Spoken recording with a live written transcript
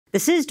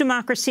This is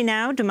Democracy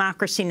Now!,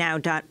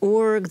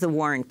 democracynow.org, The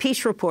War and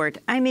Peace Report.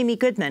 I'm Amy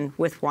Goodman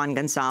with Juan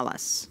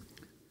Gonzalez.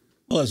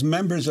 Well, as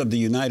members of the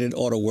United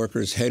Auto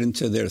Workers head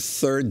into their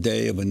third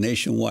day of a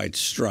nationwide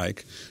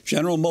strike,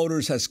 General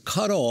Motors has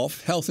cut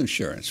off health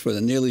insurance for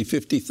the nearly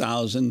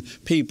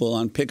 50,000 people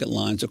on picket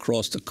lines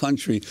across the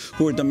country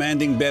who are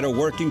demanding better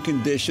working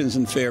conditions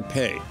and fair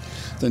pay.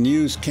 The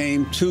news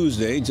came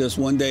Tuesday, just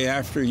one day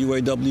after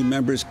UAW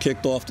members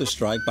kicked off the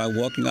strike by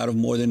walking out of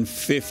more than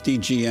 50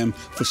 GM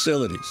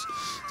facilities.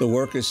 The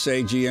workers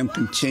say GM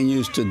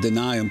continues to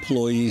deny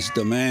employees'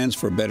 demands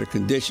for better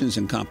conditions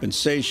and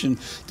compensation,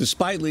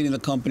 despite leading the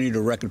company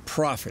to record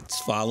profits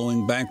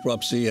following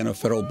bankruptcy and a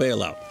federal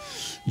bailout.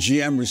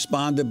 GM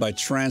responded by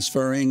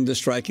transferring the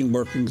striking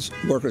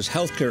workers'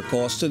 health care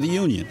costs to the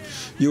union.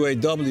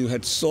 UAW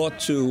had sought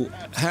to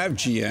have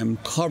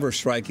GM cover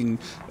striking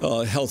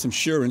health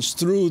insurance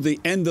through the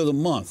end of the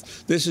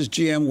month. This is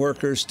GM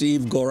worker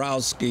Steve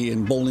Goralski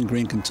in Bowling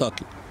Green,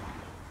 Kentucky.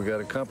 We got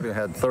a company that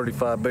had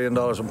 $35 billion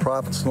in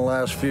profits in the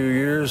last few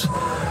years.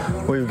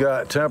 We've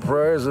got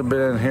temporaries that have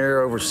been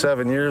here over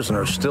 7 years and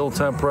are still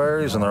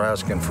temporaries, and they're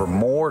asking for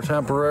more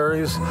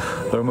temporaries.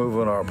 They're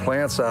moving our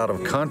plants out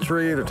of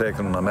country. They're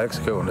taking them to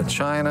Mexico and to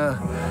China.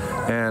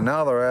 And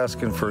now they're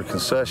asking for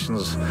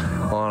concessions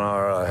on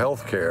our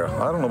health care.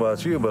 I don't know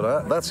about you,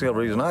 but that's the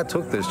reason I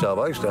took this job.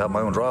 I used to have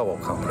my own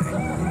drywall company.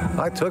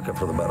 I took it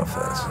for the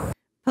benefits.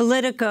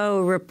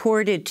 Politico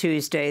reported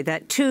Tuesday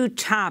that two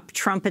top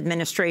Trump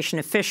administration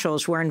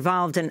officials were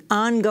involved in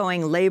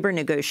ongoing labor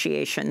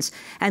negotiations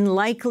and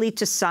likely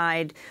to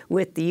side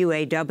with the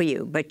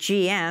UAW. But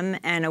GM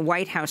and a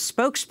White House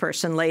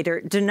spokesperson later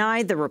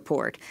denied the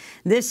report.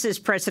 This is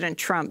President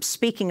Trump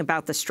speaking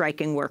about the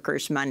striking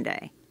workers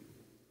Monday.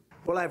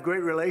 Well, I have a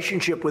great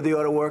relationship with the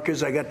auto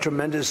workers. I got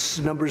tremendous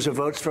numbers of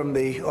votes from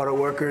the auto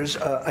workers.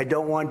 I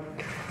don't want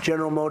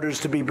General Motors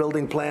to be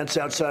building plants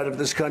outside of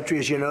this country.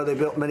 As you know, they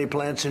built many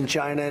plants in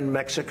China and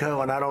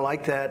Mexico, and I don't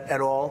like that at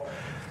all.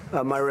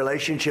 My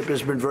relationship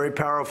has been very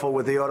powerful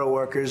with the auto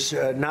workers,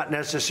 not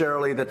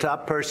necessarily the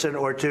top person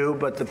or two,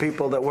 but the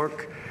people that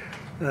work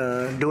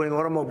doing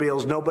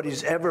automobiles.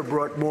 Nobody's ever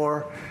brought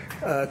more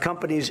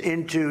companies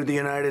into the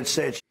United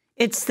States.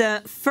 It's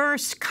the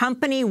first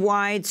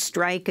company-wide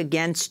strike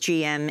against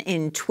GM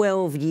in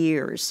 12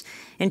 years.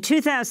 In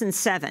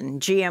 2007,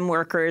 GM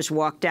workers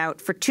walked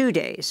out for 2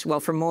 days. Well,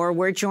 for more,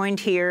 we're joined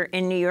here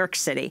in New York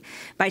City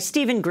by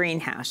Stephen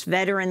Greenhouse,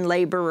 veteran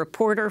labor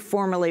reporter,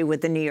 formerly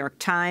with the New York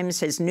Times.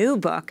 His new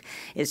book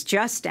is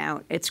just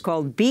out. It's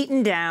called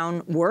Beaten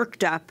Down,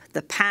 Worked Up,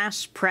 The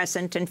Past,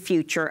 Present, and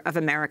Future of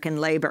American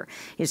Labor.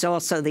 He's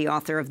also the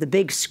author of The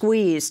Big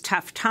Squeeze,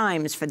 Tough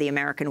Times for the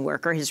American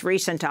Worker. His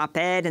recent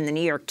op-ed in the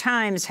New York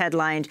Times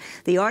headlined,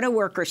 "The Auto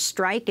Workers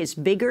Strike is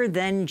Bigger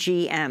Than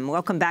GM."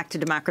 Welcome back to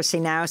Democracy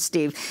Now!,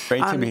 Steve.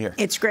 Great to be here.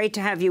 It's great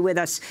to have you with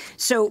us.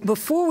 So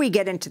before we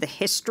get into the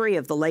history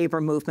of the labor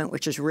movement,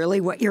 which is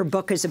really what your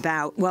book is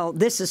about, well,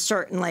 this is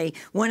certainly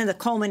one of the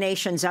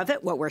culminations of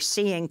it, what we're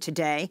seeing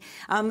today.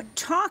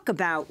 Talk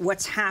about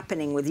what's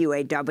happening with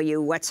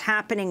UAW, what's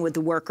happening with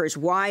the workers,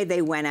 why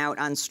they went out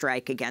on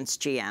strike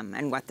against GM,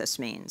 and what this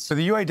means. So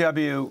the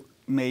UAW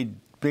made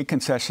big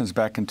concessions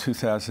back in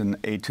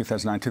 2008,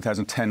 2009,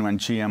 2010 when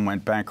GM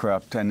went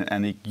bankrupt,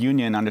 and the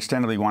union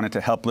understandably wanted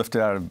to help lift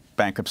it out of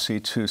bankruptcy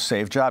to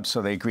save jobs,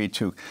 so they agreed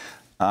to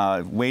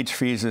wage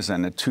freezes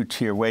and a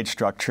two-tier wage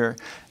structure.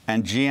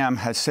 And GM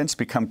has since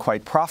become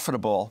quite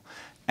profitable,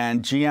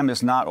 and GM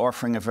is not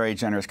offering a very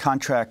generous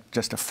contract,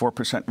 just a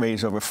 4%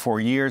 raise over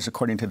 4 years,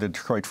 according to the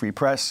Detroit Free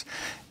Press.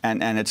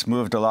 And it's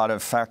moved a lot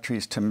of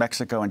factories to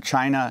Mexico and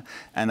China,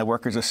 and the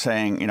workers are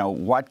saying, you know,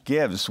 what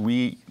gives?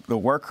 We, the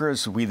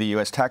workers, we, the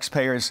U.S.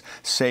 taxpayers,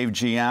 save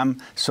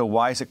GM, so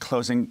why is it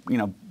closing, you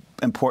know,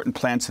 important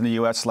plants in the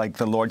U.S. like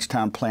the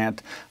Lordstown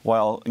plant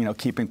while, you know,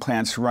 keeping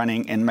plants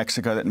running in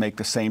Mexico that make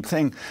the same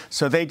thing?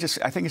 So they just,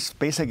 I think it's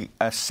basically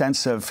a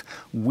sense of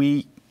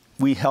we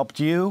helped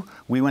you,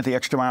 we went the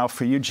extra mile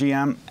for you,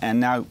 GM, and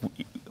now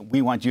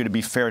we want you to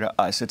be fair to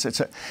us.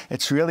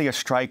 It's really a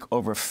strike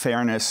over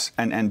fairness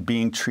and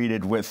being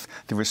treated with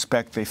the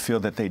respect they feel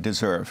that they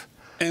deserve.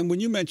 And when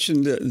you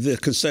mentioned the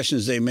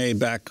concessions they made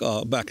back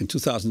in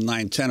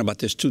 2009-10 about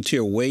this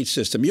two-tier wage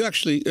system, you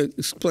actually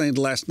explained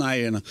last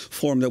night in a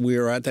forum that we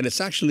were at that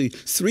it's actually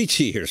 3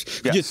 tiers.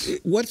 Yes.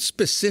 What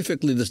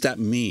specifically does that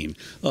mean,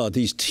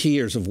 these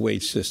tiers of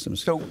wage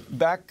systems? So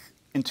back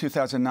in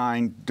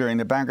 2009, during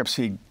the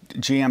bankruptcy,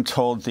 GM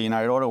told the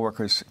United Auto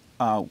Workers,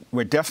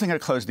 we're definitely going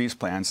to close these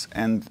plants,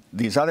 and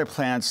these other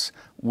plants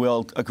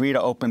will agree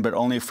to open, but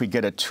only if we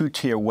get a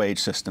 2-tier wage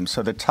system.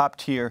 So the top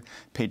tier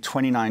paid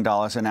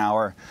 $29 an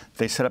hour.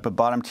 They set up a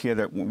bottom tier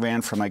that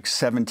ran from like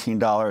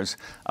 $17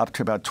 up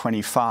to about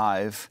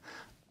 $25.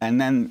 And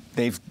then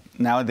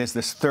now there's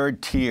this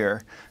third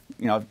tier,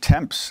 you know,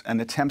 temps, and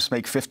the temps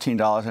make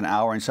 $15 an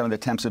hour, and some of the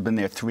temps have been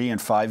there 3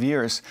 and 5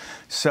 years.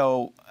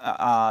 So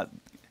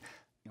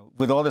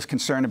with all this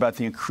concern about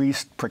the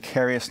increased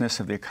precariousness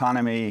of the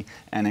economy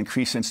and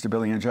increased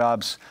instability in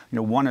jobs,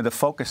 one of the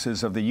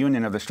focuses of the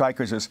union of the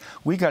strikers is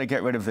we got to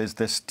get rid of these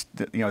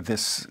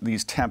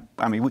temp.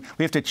 I mean,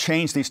 we have to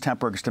change these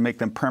temp workers to make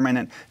them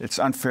permanent. It's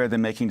unfair they're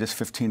making just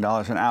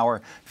 $15 an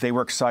hour. They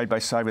work side by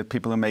side with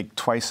people who make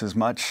twice as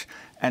much,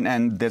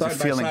 and there's a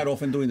feeling side by side,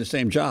 often doing the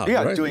same job.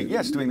 Yeah, right?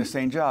 doing the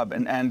same job,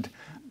 and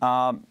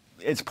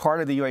it's part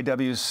of the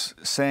UAW's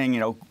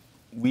saying,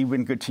 we've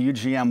been good to you,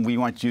 GM. We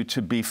want you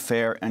to be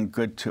fair and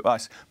good to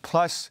us.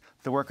 Plus,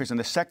 the workers in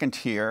the second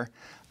tier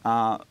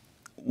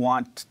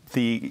want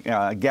the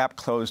gap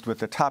closed with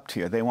the top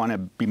tier. They want to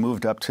be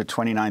moved up to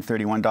 $29,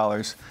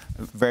 $31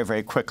 very,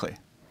 very quickly.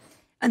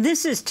 And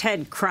this is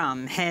Ted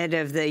Crum, head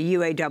of the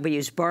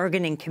UAW's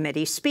bargaining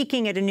committee,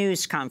 speaking at a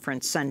news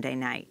conference Sunday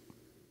night.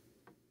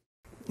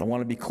 I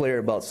want to be clear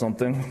about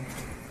something.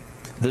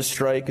 This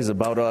strike is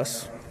about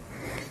us.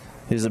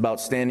 It is about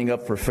standing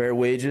up for fair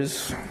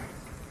wages,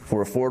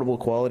 for affordable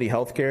quality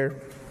health care,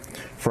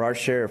 for our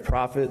share of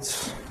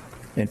profits,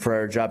 and for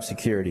our job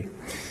security.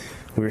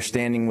 We are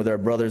standing with our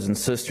brothers and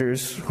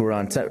sisters who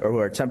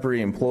are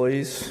temporary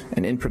employees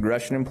and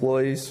in-progression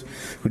employees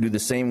who do the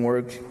same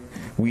work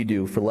we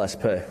do for less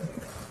pay.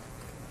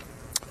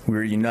 We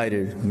are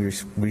united.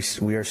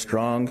 We are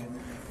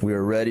strong. We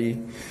are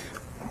ready.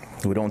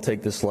 We don't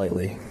take this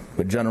lightly.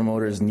 But General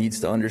Motors needs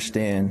to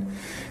understand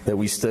that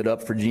we stood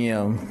up for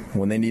GM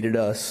when they needed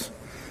us.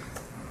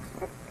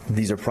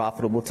 These are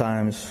profitable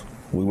times.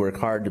 We work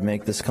hard to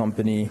make this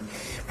company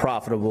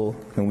profitable,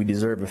 and we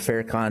deserve a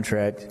fair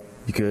contract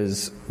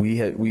because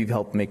we've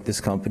helped make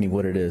this company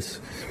what it is.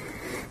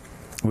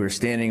 We're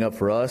standing up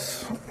for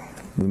us.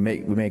 We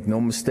make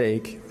no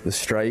mistake. The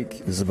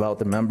strike is about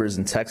the members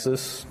in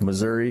Texas,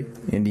 Missouri,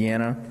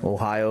 Indiana,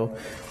 Ohio,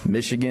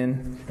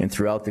 Michigan, and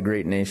throughout the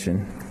great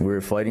nation.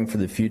 We're fighting for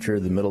the future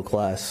of the middle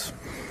class,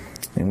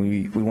 and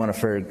we want a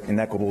fair and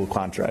equitable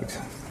contract.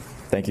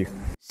 Thank you.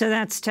 So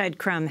that's Ted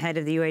Crum, head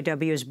of the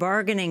UAW's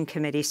bargaining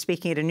committee,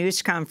 speaking at a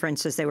news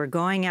conference as they were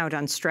going out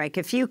on strike.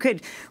 If you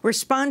could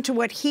respond to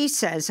what he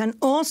says, and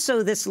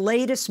also this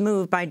latest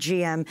move by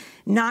GM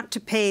not to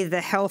pay the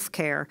health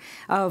care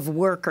of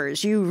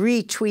workers. You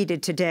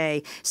retweeted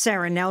today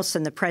Sarah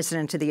Nelson, the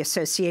president of the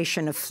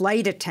Association of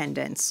Flight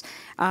Attendants,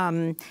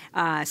 CWA,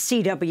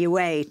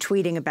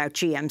 tweeting about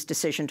GM's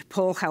decision to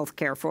pull health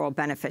care for all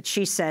benefits.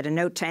 She said, a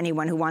note to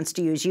anyone who wants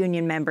to use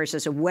union members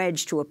as a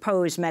wedge to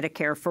oppose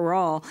Medicare for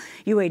all.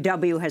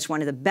 UAW has one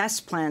of the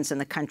best plans in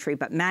the country,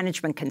 but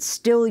management can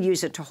still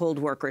use it to hold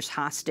workers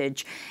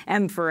hostage.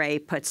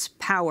 M4A puts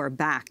power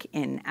back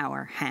in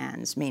our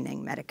hands,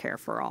 meaning Medicare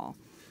for all.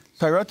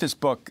 So I wrote this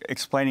book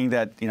explaining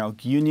that,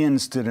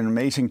 unions did an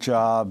amazing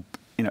job,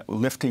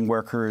 lifting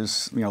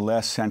workers,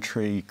 last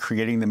century,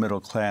 creating the middle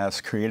class,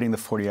 creating the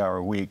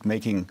 40-hour week,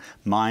 making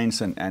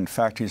mines and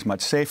factories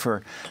much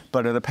safer.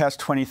 But over the past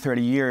 20,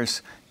 30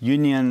 years,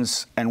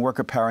 unions and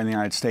worker power in the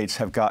United States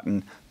have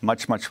gotten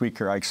much, much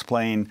weaker. I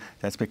explain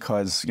that's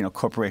because,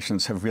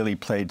 corporations have really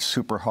played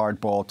super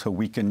hardball to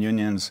weaken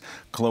unions.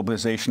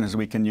 Globalization has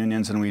weakened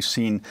unions, and we've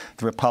seen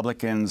the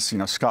Republicans,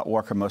 Scott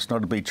Walker most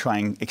notably,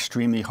 trying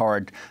extremely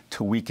hard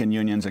to weaken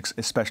unions,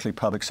 especially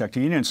public sector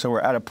unions. So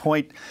we're at a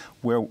point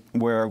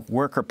where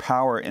worker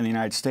power in the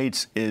United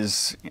States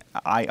is,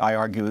 I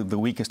argue, the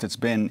weakest it's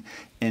been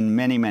in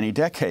many, many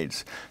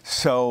decades.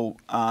 So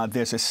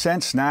there's a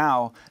sense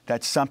now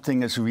that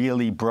something is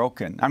really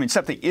broken. I mean,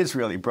 something is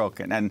really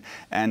broken. And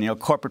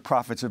corporate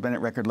profits have been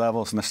at record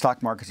levels and the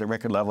stock market's at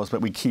record levels,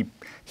 but we keep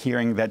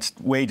hearing that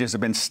wages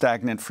have been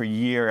stagnant for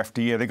year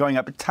after year. They're going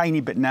up a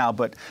tiny bit now,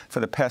 but for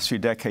the past few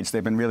decades,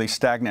 they've been really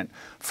stagnant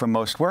for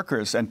most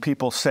workers. And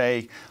people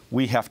say,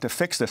 we have to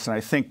fix this. And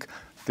I think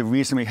the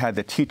reason we had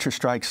the teacher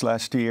strikes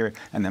last year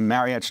and the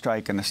Marriott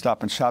strike and the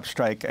Stop and Shop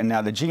strike and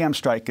now the GM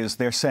strike is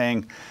they're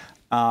saying,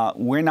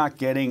 we're not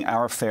getting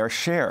our fair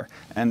share.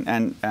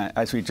 And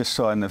as we just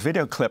saw in the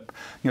video clip,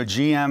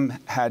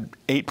 GM had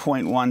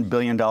 $8.1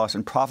 billion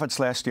in profits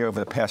last year. Over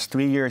the past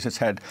 3 years, it's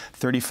had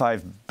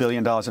 $35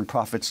 billion in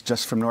profits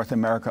just from North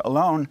America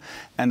alone.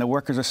 And the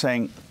workers are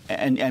saying,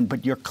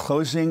 but you're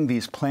closing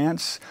these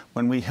plants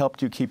when we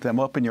helped you keep them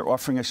open. You're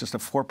offering us just a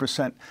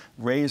 4%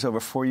 raise over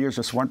 4 years,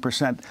 just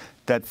 1%,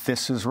 that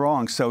this is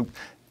wrong. So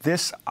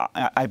this,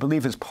 I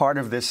believe, is part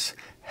of this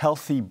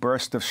healthy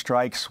burst of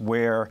strikes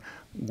where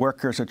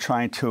workers are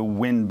trying to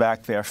win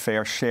back their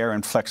fair share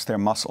and flex their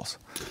muscles.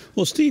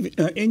 Well, Steve,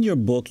 in your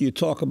book, you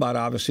talk about,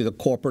 obviously, the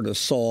corporate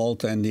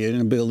assault and the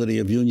inability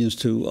of unions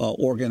to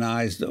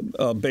organize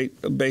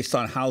based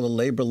on how the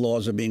labor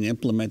laws are being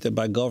implemented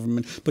by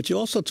government. But you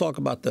also talk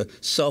about the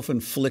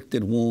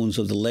self-inflicted wounds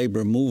of the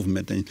labor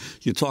movement. And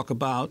you talk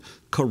about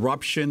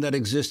corruption that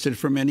existed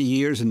for many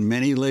years in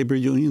many labor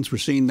unions. We're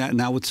seeing that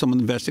now with some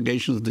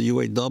investigations of the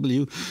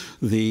UAW.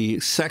 The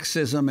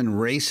sexism and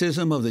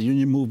racism of the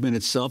union movement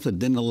itself that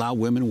didn't allow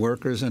women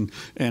workers and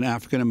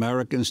African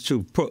Americans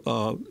to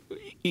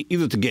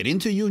either to get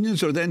into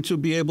unions or then to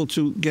be able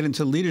to get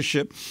into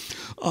leadership.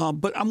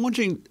 But I'm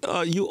wondering,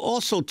 you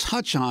also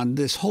touch on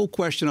this whole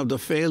question of the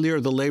failure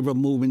of the labor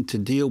movement to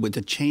deal with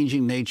the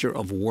changing nature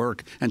of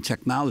work and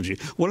technology.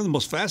 One of the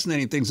most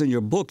fascinating things in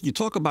your book, you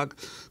talk about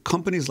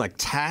companies like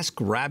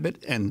TaskRabbit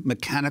and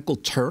Mechanical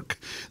Turk,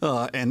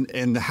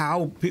 and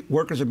how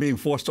workers are being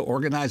forced to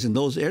organize in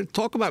those areas.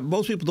 Talk about,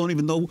 most people don't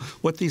even know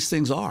what these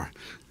things are.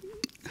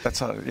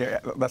 That's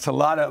a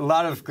lot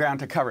of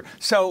ground to cover.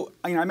 So,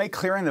 I make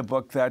clear in the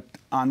book that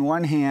on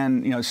one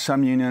hand,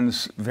 some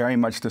unions very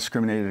much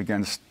discriminated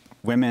against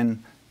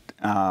women,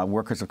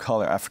 workers of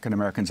color, African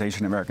Americans,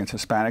 Asian Americans,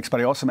 Hispanics.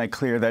 But I also make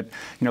clear that,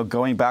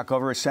 going back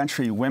over a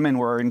century, women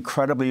were an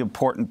incredibly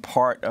important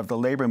part of the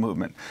labor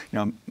movement.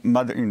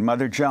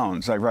 Mother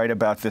Jones, I write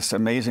about this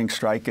amazing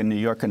strike in New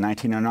York in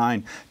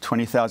 1909,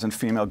 20,000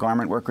 female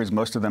garment workers,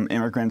 most of them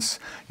immigrants.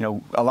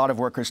 A lot of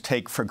workers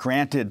take for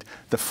granted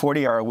the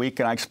 40-hour week,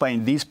 and I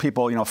explain these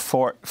people, went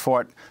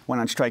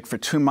on strike for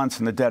 2 months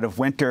in the dead of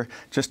winter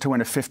just to win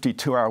a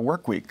 52-hour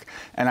work week.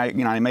 And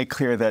I make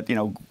clear that,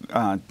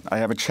 I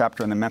have a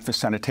chapter on the Memphis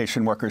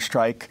sanitation workers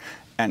strike,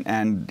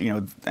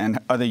 and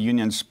other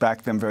unions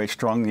backed them very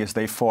strongly as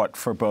they fought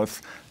for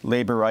both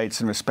labor rights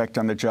and respect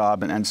on the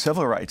job and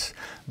civil rights.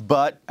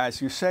 But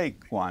as you say,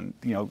 Juan,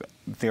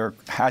 there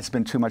has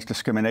been too much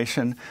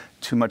discrimination,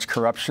 too much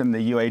corruption.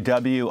 The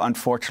UAW,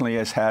 unfortunately,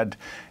 has had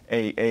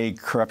a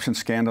corruption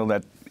scandal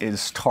that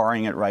is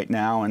tarring it right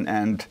now,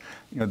 and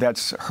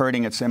that's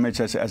hurting its image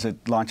as it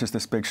launches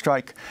this big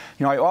strike.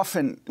 I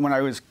often, when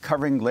I was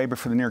covering labor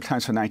for the New York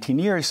Times for 19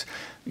 years,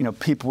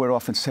 people would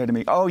often say to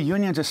me, "Oh,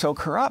 unions are so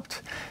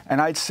corrupt,"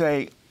 and I'd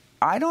say,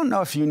 I don't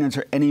know if unions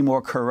are any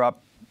more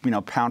corrupt,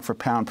 pound for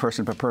pound,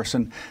 person per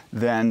person,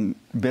 than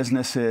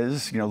business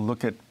is.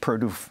 Look at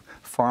Purdue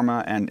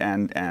Pharma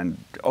and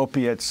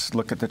opiates.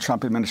 Look at the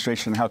Trump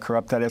administration and how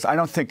corrupt that is. I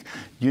don't think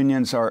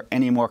unions are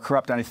any more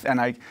corrupt, and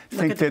I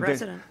think that the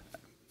president.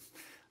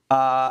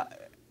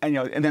 In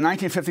the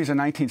 1950s and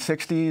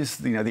 1960s,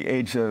 the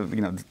age of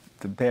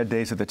the bad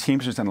days of the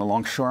Teamsters and the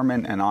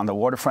longshoremen and on the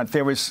waterfront,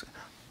 there was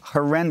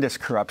horrendous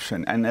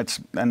corruption, and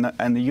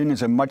the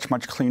unions are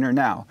much cleaner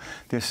now.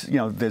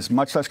 There's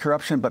much less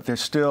corruption, but there's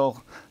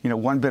still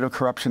one bit of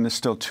corruption is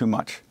still too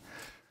much.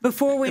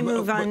 Before we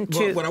move on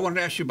to what I wanted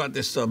to ask you about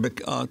this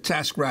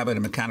TaskRabbit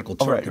and Mechanical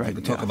Turk, if you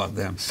could talk about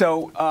them.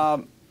 So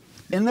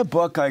in the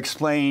book, I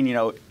explain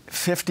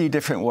 50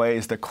 different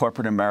ways that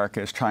corporate America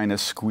is trying to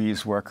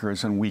squeeze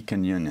workers and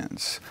weaken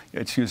unions.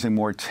 It's using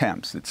more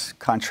temps. It's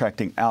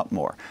contracting out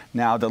more.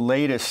 Now, the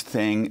latest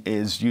thing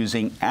is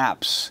using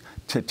apps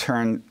to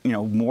turn,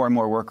 more and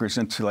more workers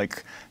into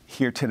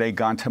here today,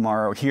 gone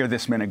tomorrow, here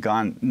this minute,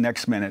 gone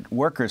next minute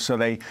workers. So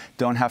they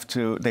don't have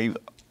to, they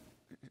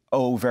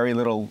owe very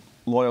little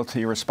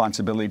loyalty or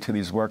responsibility to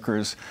these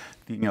workers.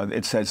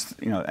 It says,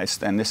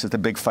 and this is the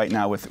big fight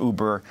now with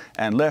Uber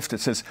and Lyft. It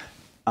says,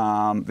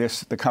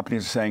 the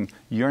companies are saying,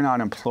 you're not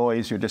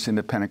employees, you're just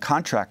independent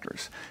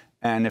contractors.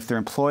 And if they're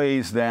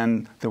employees,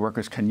 then the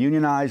workers can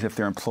unionize. If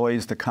they're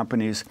employees, the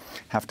companies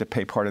have to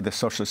pay part of the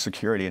Social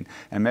Security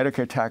and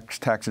Medicare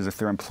taxes. If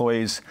they're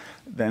employees,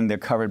 then they're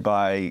covered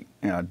by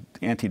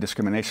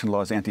anti-discrimination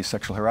laws,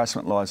 anti-sexual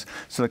harassment laws.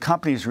 So the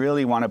companies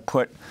really want to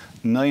put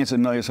millions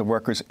and millions of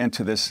workers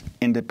into this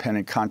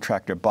independent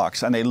contractor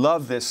box. And they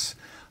love this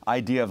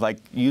idea of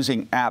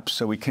using apps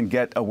so we can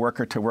get a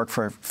worker to work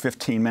for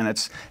 15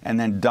 minutes and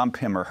then dump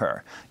him or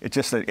her. It's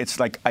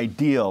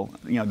ideal.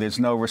 There's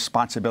no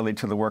responsibility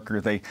to the worker.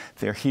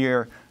 They're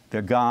here,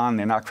 they're gone,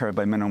 they're not covered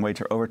by minimum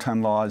wage or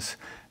overtime laws.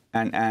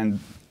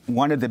 And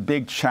one of the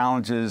big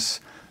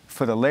challenges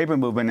for the labor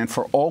movement and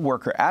for all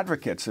worker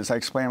advocates, as I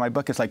explain in my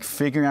book, is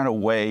figuring out a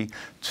way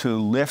to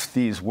lift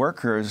these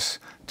workers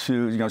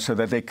to, so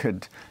that they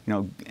could,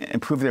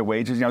 improve their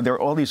wages. There are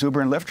all these Uber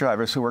and Lyft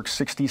drivers who work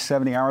 60,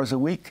 70 hours a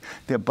week.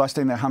 They're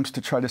busting their humps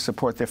to try to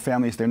support their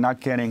families. They're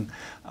not getting,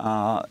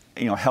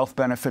 health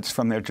benefits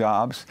from their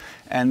jobs.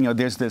 And,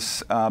 there's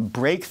this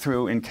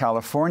breakthrough in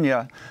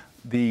California.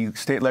 The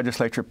state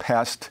legislature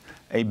passed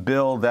a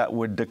bill that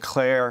would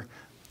declare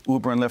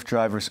Uber and Lyft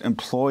drivers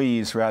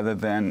employees rather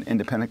than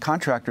independent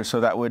contractors. So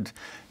that would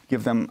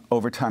give them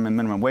overtime and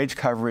minimum wage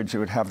coverage. It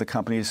would have the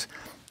companies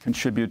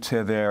contribute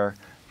to their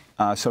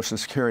Social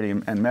Security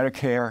and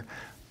Medicare.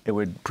 It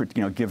would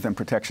give them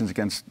protections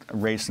against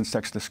race and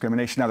sex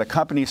discrimination. Now, the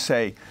companies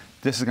say,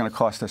 this is going to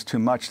cost us too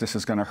much. This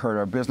is going to hurt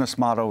our business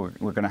model.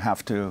 We're going to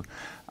have to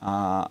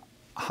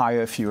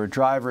hire fewer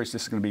drivers.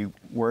 This is going to be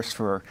worse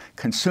for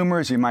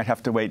consumers. You might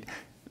have to wait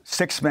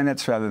 6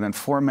 minutes rather than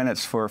 4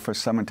 minutes for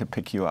someone to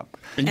pick you up.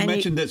 And you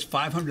mentioned there's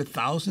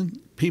 500,000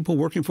 people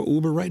working for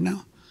Uber right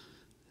now?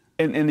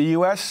 In the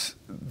U.S.,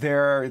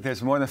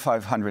 there's more than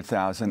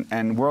 500,000,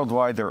 and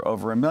worldwide there are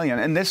over 1 million.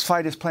 And this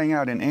fight is playing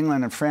out in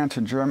England and France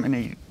and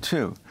Germany,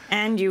 too.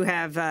 And you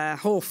have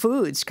Whole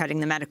Foods cutting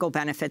the medical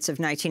benefits of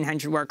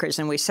 1,900 workers.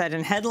 And we said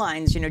in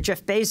headlines,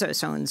 Jeff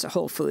Bezos owns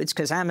Whole Foods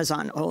because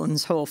Amazon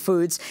owns Whole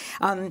Foods.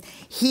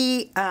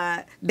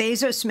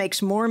 Bezos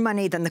makes more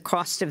money than the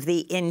cost of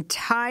the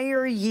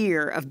entire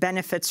year of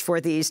benefits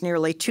for these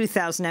nearly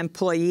 2,000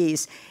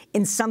 employees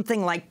in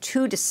something like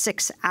 2 to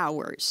 6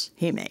 hours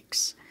he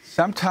makes.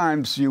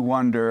 Sometimes you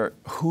wonder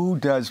who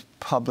does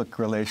public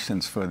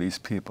relations for these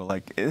people.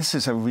 Like, this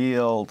is a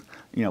real,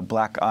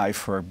 black eye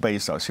for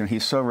Bezos.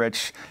 He's so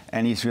rich,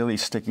 and he's really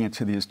sticking it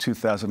to these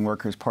 2,000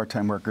 workers,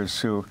 part-time workers,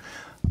 who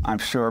I'm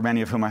sure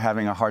many of whom are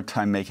having a hard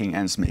time making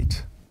ends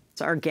meet.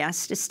 Our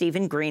guest is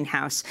Stephen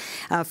Greenhouse,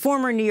 a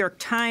former New York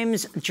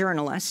Times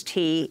journalist.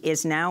 He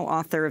is now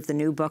author of the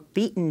new book,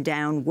 Beaten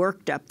Down,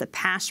 Worked Up, The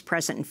Past,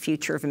 Present, and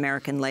Future of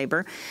American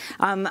Labor.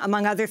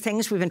 Among other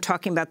things, we've been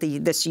talking about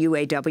this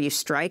UAW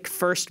strike,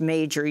 first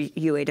major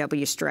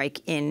UAW strike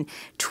in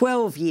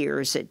 12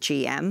 years at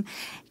GM.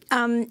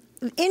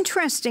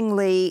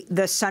 Interestingly,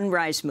 the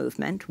Sunrise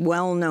Movement,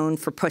 well known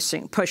for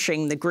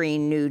pushing the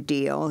Green New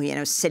Deal,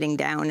 sitting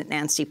down at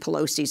Nancy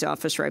Pelosi's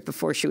office right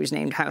before she was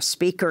named House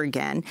Speaker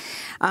again.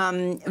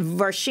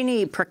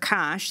 Varshini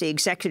Prakash, the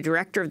executive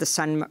director of the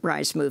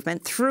Sunrise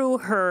Movement, threw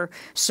her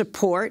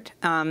support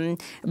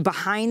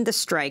behind the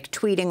strike,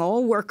 tweeting,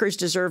 "All workers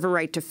deserve a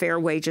right to fair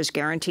wages,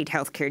 guaranteed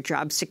health care,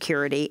 job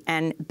security,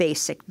 and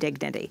basic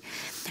dignity."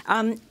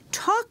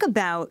 Talk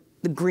about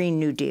the Green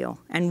New Deal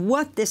and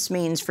what this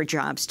means for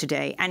jobs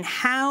today, and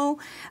how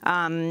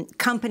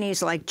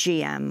companies like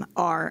GM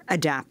are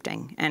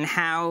adapting, and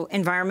how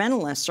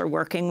environmentalists are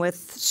working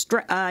with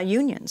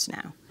unions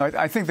now.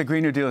 I think the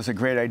Green New Deal is a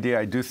great idea.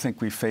 I do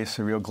think we face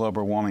a real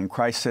global warming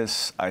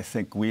crisis. I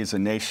think we as a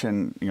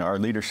nation, our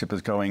leadership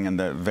is going in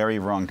the very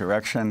wrong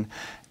direction.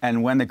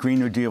 And when the Green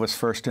New Deal was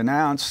first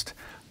announced,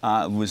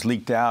 it was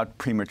leaked out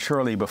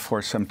prematurely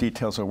before some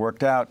details were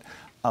worked out.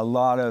 A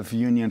lot of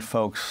union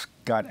folks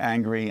got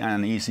angry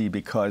and uneasy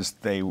because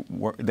they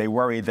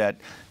worry that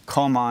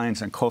coal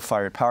mines and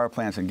coal-fired power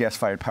plants and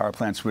gas-fired power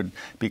plants would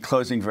be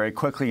closing very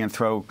quickly and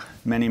throw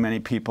many, many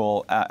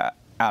people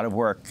out of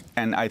work.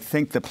 And I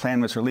think the plan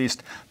was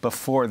released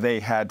before they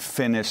had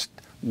finished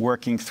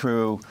working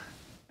through,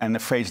 and the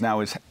phrase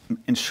now is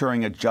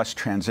ensuring a just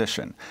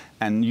transition.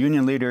 And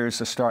union leaders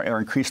are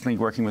increasingly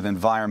working with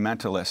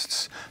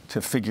environmentalists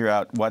to figure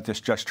out what this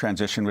just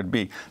transition would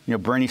be.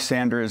 Bernie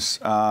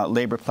Sanders'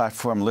 labor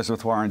platform,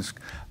 Elizabeth Warren's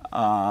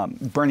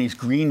Bernie's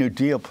Green New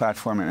Deal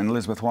platform, and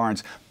Elizabeth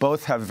Warren's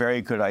both have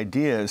very good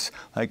ideas.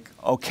 Like,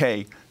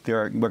 okay,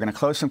 we're going to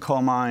close some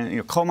coal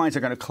mines. Coal mines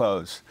are going to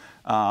close.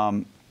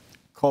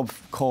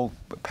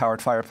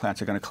 Coal-powered fire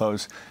plants are going to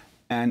close.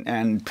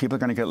 And people are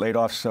going to get laid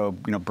off. So,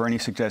 Bernie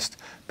suggests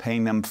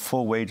paying them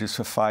full wages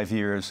for 5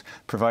 years,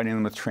 providing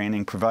them with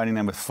training, providing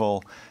them with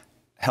full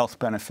health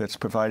benefits,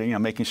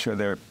 making sure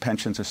their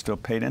pensions are still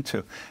paid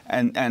into.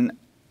 And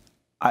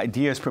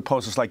ideas,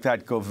 proposals like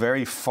that go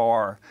very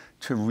far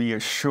to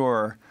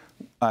reassure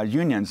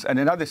unions.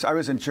 And I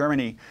was in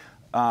Germany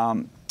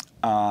in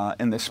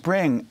the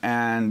spring,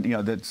 and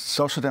the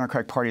Social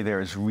Democratic Party there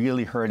is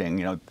really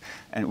hurting.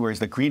 And whereas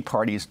the Green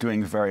Party is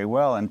doing very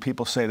well, and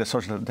people say the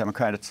Social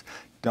Democrats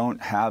don't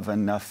have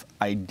enough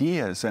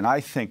ideas. And I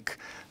think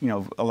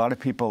a lot of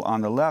people on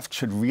the left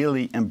should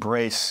really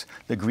embrace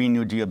the Green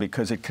New Deal,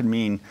 because it could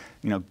mean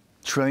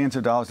trillions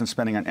of dollars in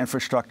spending on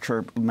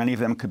infrastructure. Many of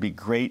them could be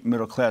great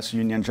middle-class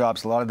union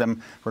jobs. A lot of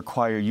them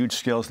require huge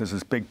skills. There's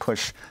this big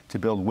push to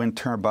build wind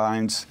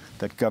turbines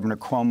that Governor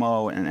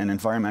Cuomo and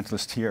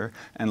environmentalists here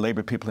and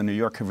labor people in New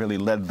York have really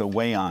led the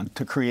way on,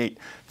 to create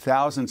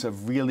thousands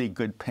of really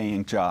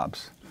good-paying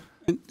jobs.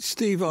 And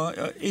Steve,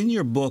 in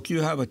your book,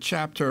 you have a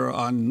chapter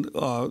on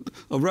a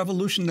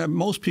revolution that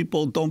most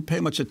people don't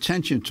pay much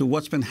attention to,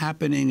 what's been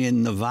happening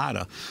in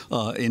Nevada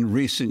in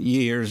recent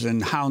years,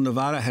 and how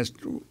Nevada has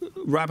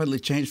rapidly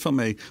changed from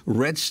a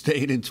red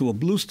state into a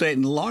blue state,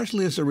 and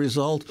largely as a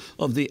result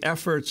of the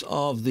efforts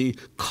of the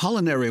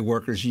Culinary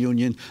Workers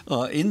Union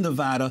in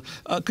Nevada.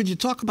 Could you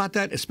talk about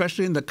that,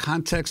 especially in the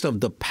context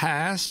of the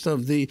past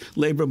of the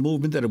labor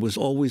movement, that it was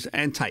always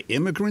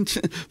anti-immigrant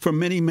for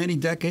many, many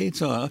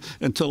decades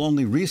until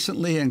only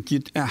recently, and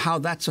how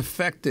that's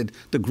affected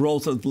the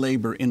growth of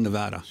labor in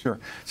Nevada? Sure.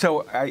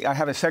 So I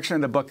have a section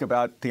in the book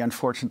about the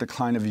unfortunate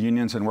decline of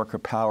unions and worker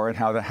power, and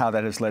how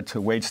that has led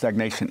to wage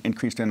stagnation,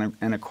 increased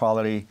inequality,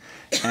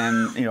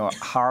 and a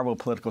horrible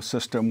political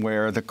system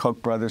where the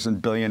Koch brothers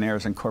and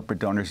billionaires and corporate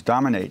donors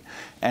dominate.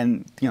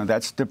 And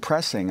that's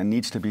depressing and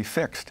needs to be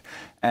fixed.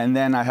 And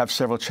then I have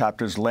several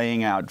chapters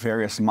laying out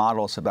various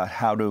models about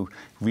how to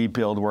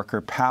rebuild worker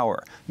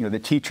power. The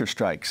teacher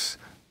strikes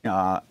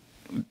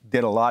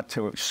did a lot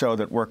to show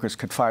that workers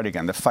could fight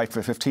again. The Fight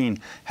for 15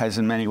 has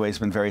in many ways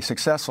been very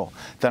successful.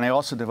 Then I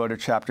also devoted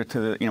a chapter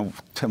to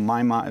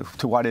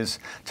what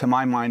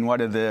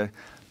are the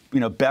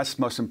best,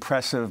 most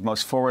impressive,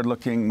 most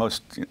forward-looking,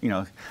 most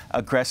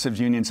aggressive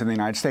unions in the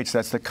United States.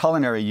 That's the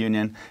Culinary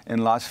Union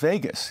in Las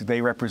Vegas.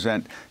 They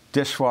represent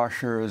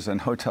dishwashers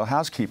and hotel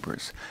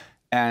housekeepers,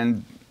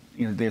 and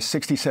they're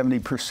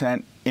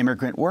 60–70%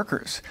 immigrant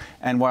workers.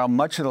 And while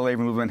much of the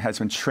labor movement has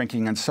been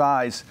shrinking in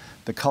size,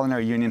 the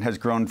Culinary Union has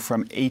grown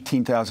from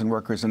 18,000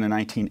 workers in the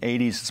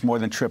 1980s. It's more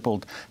than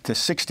tripled to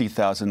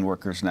 60,000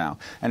 workers now,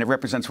 and it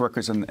represents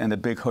workers in the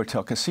big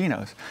hotel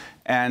casinos.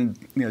 And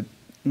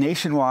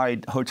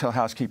nationwide, hotel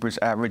housekeepers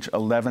average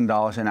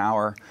 $11 an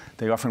hour.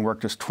 They often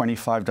work just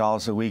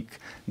 $25 a week,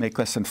 make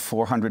less than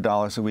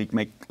 $400 a week,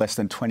 make less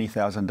than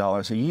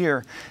 $20,000 a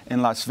year.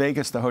 In Las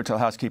Vegas, the hotel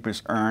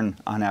housekeepers earn,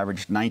 on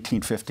average,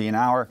 $19.50 an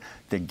hour.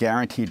 They're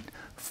guaranteed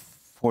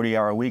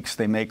 40-hour weeks.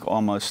 They make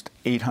almost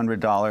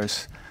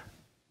 $800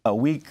 a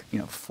week,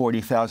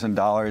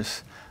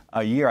 $40,000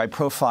 a year. I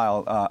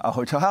profile a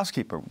hotel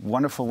housekeeper,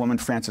 wonderful woman,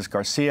 Frances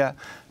Garcia,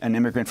 an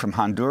immigrant from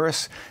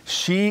Honduras.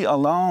 She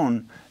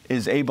alone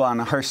is able, on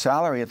her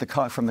salary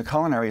from the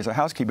Culinary as a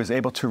housekeeper, is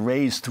able to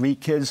raise 3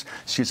 kids.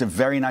 She has a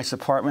very nice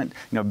apartment,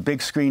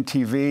 big screen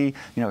TV.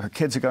 Her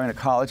kids are going to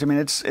college. I mean,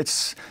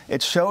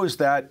 it shows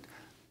that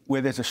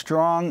where there's a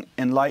strong,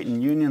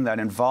 enlightened union that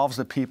involves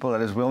the people,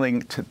 that is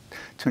willing to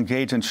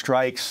engage in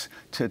strikes,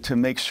 to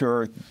make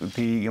sure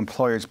the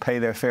employers pay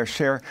their fair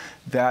share,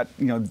 that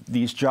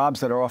these jobs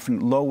that are often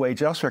low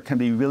wage elsewhere can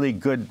be really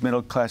good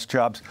middle class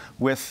jobs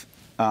with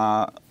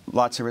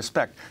lots of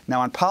respect.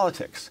 Now, on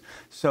politics.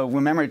 So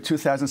remember,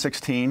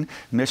 2016,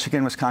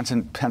 Michigan,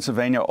 Wisconsin,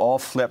 Pennsylvania all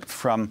flipped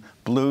from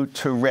blue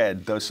to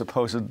red, those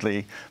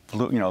supposedly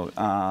blue,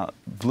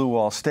 blue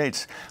wall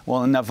states.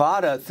 Well, in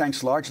Nevada,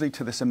 thanks largely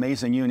to this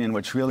amazing union,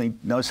 which really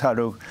knows how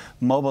to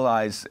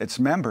mobilize its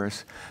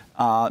members,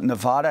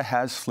 Nevada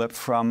has flipped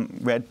from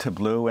red to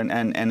blue, and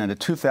in the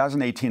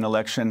 2018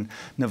 election,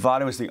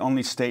 Nevada was the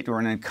only state where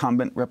an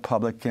incumbent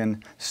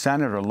Republican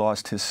senator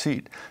lost his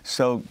seat.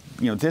 So,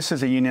 this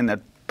is a union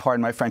that,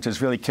 pardon my French,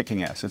 is really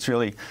kicking ass. It's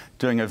really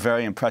doing a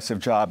very impressive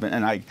job,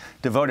 and I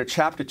devote a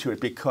chapter to it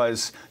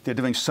because they're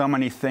doing so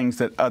many things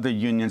that other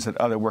unions, that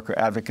other worker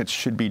advocates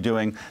should be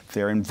doing.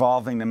 They're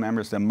involving the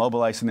members, they're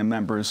mobilizing the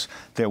members,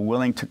 they're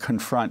willing to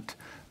confront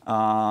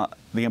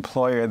the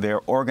employer,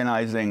 they're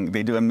organizing,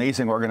 they do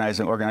amazing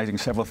organizing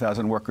several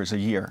thousand workers a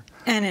year.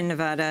 And in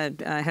Nevada,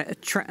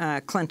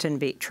 Clinton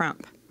beat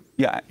Trump.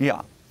 Yeah.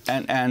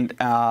 And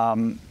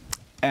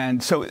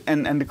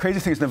the crazy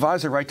thing is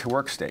Nevada's a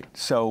right-to-work state.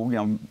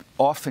 So,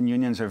 often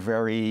unions are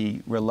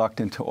very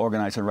reluctant to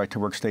organize in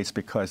right-to-work states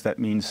because that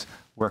means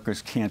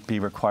workers can't be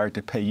required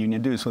to pay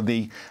union dues. So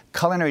the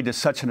Culinary does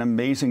such an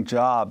amazing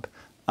job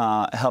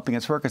helping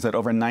its workers that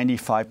over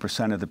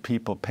 95% of the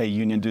people pay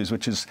union dues,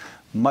 which is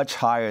much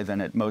higher than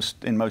in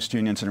most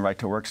unions in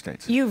right-to-work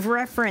states. You've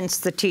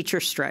referenced the teacher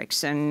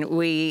strikes, and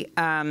we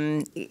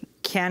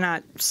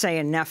cannot say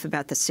enough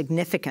about the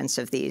significance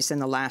of these in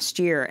the last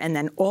year, and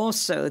then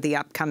also the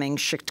upcoming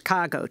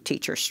Chicago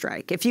teacher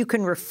strike. If you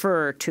can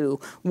refer to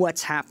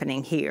what's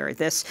happening here.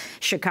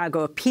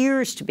 Chicago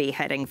appears to be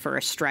heading for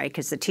a strike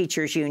as the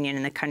teachers union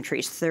in the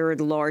country's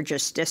 3rd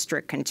largest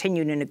district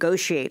continue to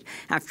negotiate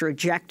after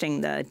rejecting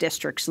the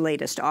district's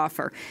latest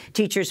offer.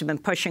 Teachers have been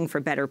pushing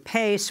for better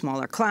pay,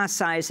 smaller class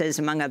sizes,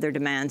 among other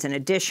demands. In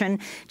addition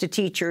to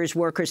teachers,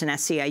 workers in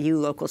SEIU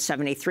Local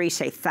 73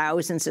 say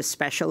thousands of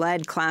special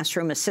ed,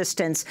 classroom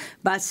assistants,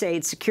 bus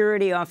aides,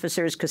 security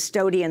officers,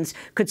 custodians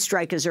could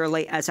strike as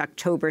early as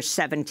October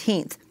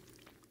 17th.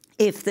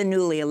 If the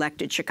newly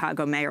elected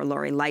Chicago Mayor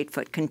Lori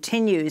Lightfoot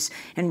continues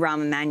in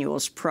Rahm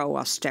Emanuel's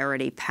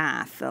pro-austerity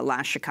path. The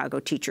last Chicago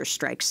teacher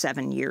strike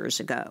 7 years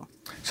ago.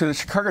 So the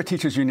Chicago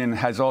Teachers Union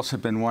has also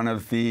been one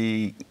of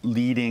the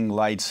leading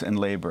lights in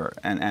labor,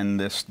 and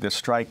this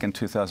strike in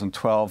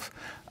 2012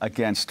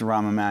 against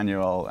Rahm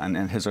Emanuel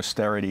and his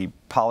austerity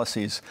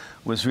policies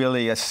was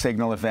really a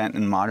signal event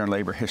in modern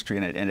labor history,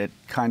 and it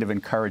kind of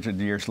encouraged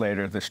years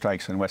later the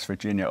strikes in West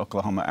Virginia,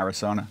 Oklahoma,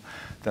 Arizona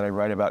that I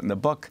write about in the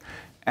book.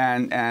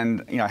 And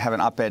I have an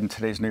op-ed in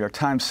today's New York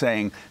Times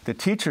saying the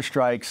teacher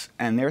strikes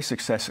and their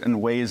success in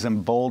ways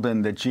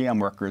embolden the GM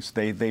workers.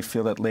 They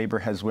feel that labor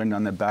has wind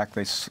on their back.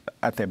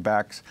 At their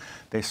backs,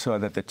 they saw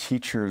that the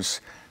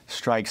teachers'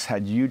 strikes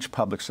had huge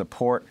public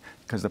support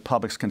because the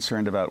public's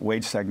concerned about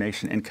wage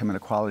stagnation, income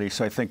inequality.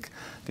 So I think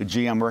the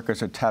GM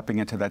workers are tapping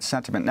into that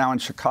sentiment. Now in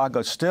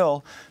Chicago,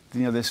 still,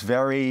 this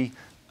very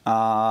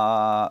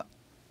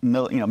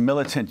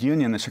militant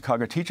union, the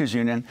Chicago Teachers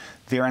Union,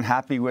 they're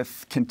unhappy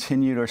with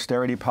continued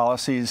austerity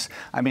policies.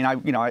 I mean,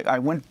 I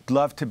wouldn't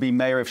love to be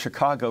mayor of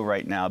Chicago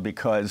right now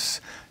because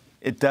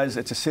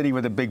it's a city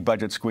with a big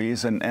budget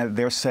squeeze, and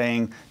they're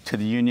saying to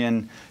the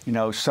union,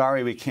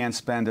 sorry, we can't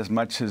spend as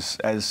much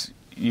as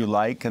you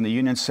like, and the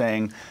union's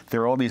saying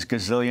there are all these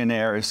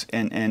gazillionaires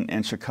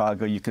in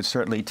Chicago. You could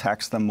certainly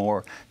tax them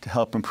more to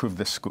help improve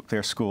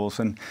their schools,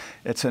 and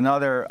it's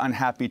another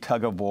unhappy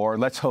tug of war.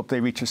 Let's hope they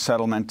reach a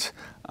settlement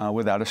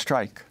without a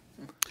strike.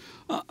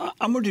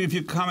 I'm wondering if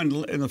you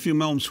comment in a few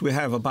moments we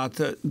have about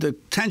the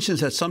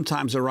tensions that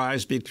sometimes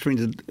arise between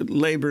the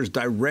labor's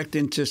direct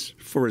interest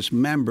for its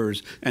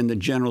members and the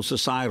general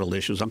societal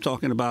issues. I'm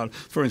talking about,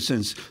 for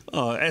instance,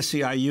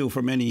 SEIU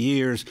for many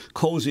years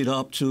cozied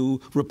up to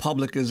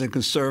Republicans and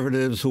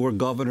conservatives who were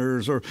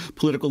governors or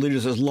political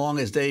leaders as long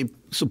as they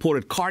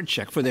supported card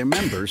check for their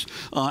members.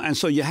 And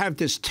so you have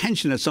this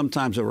tension that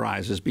sometimes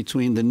arises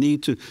between the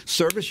need to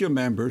service your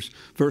members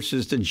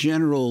versus the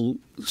general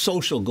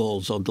social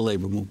goals of the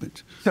labor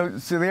movement. So the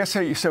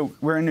SEIU, so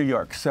we're in New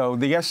York. So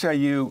the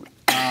SEIU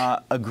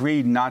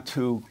agreed not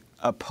to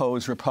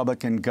oppose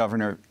Republican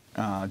Governor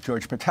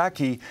George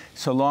Pataki,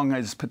 so long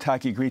as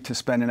Pataki agreed to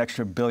spend an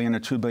extra $1 billion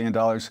or $2 billion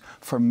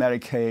for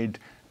Medicaid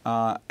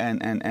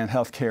and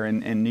health care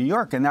in New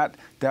York. And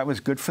that was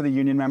good for the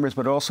union members,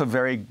 but also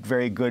very,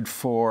 very good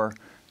for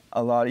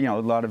a lot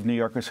of New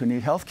Yorkers who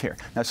need health care.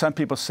 Now, some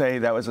people say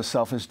that was a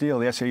selfish deal.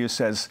 The SEIU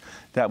says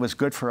that was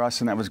good for us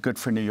and that was good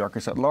for New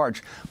Yorkers at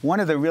large. One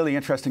of the really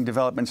interesting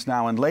developments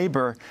now in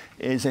labor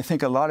is I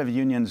think a lot of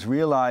unions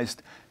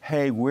realized,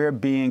 hey, we're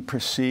being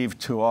perceived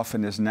too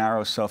often as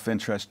narrow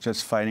self-interest,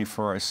 just fighting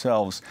for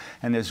ourselves.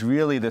 And there's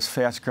really this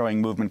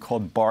fast-growing movement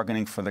called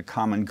bargaining for the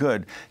common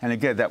good. And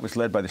again, that was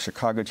led by the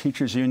Chicago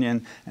Teachers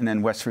Union, and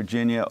then West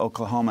Virginia,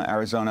 Oklahoma,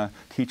 Arizona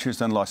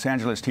teachers, and Los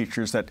Angeles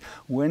teachers, that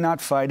we're not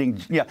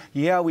fighting.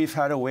 Yeah, we've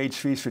had a wage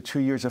freeze for 2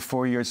 years or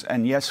 4 years,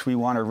 and yes, we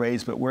want a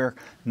raise, but we're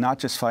not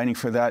just fighting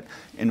for that.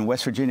 In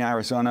West Virginia,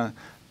 Arizona,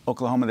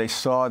 Oklahoma, they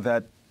saw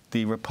that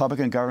the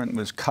Republican government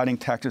was cutting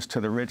taxes to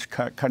the rich,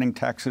 cutting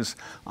taxes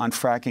on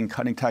fracking,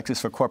 cutting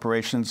taxes for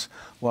corporations,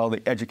 while the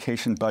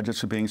education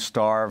budgets were being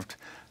starved,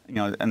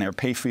 and there were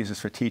pay freezes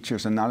for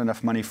teachers and not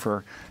enough money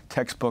for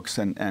textbooks,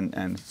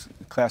 and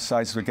class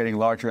sizes were getting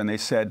larger. And they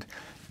said,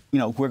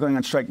 we're going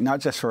on strike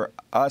not just for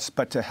us,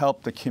 but to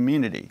help the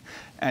community.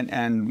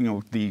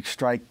 And the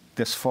strike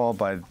this fall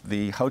by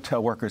the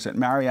hotel workers at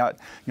Marriott,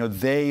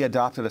 they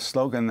adopted a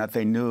slogan that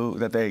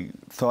they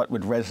thought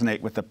would resonate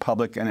with the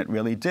public, and it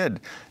really did.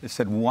 It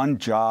said, one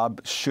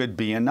job should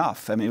be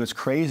enough. I mean, it was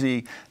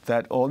crazy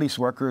that all these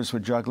workers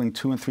were juggling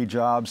 2 and 3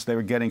 jobs. They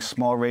were getting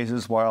small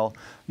raises while,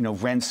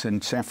 rents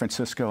in San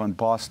Francisco and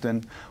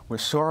Boston were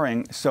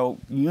soaring. So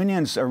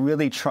unions are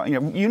really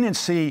trying, unions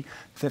see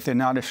that they're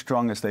not as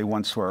strong as they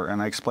once were,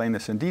 and I explained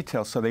this in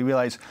detail. So they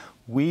realize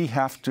we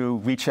have to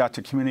reach out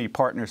to community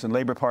partners and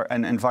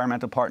and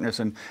environmental partners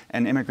and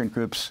immigrant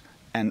groups,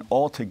 and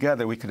all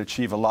together we could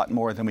achieve a lot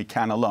more than we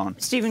can alone.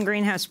 Stephen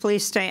Greenhouse,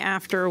 please stay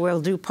after.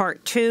 We'll do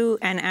part 2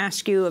 and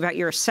ask you about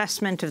your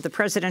assessment of the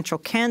presidential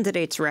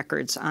candidates'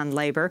 records on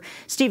labor.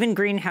 Stephen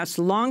Greenhouse,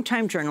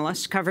 longtime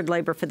journalist, covered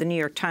labor for the New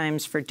York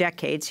Times for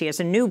decades. He has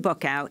a new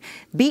book out,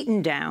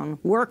 Beaten Down,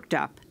 Worked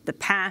Up, The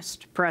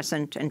Past,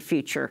 Present, and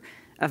Future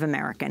of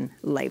American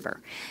Labor.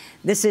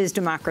 This is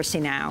Democracy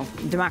Now!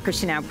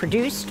 Democracy Now!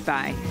 Produced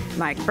by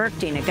Mike Burke,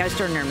 Dina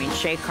Guzder, Nermeen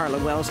Sheikh, Carla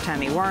Wells,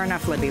 Tammy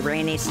Warrenoff, Libby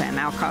Rainey, Sam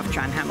Alcoff,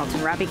 John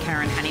Hamilton, Robbie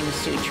Karen, Hani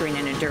Masood,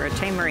 Tarina Nadura,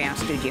 Tay Maria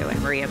Studio,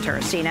 and Maria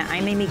Terracina.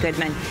 I'm Amy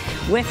Goodman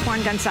with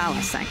Juan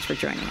Gonzalez. Thanks for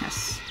joining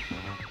us.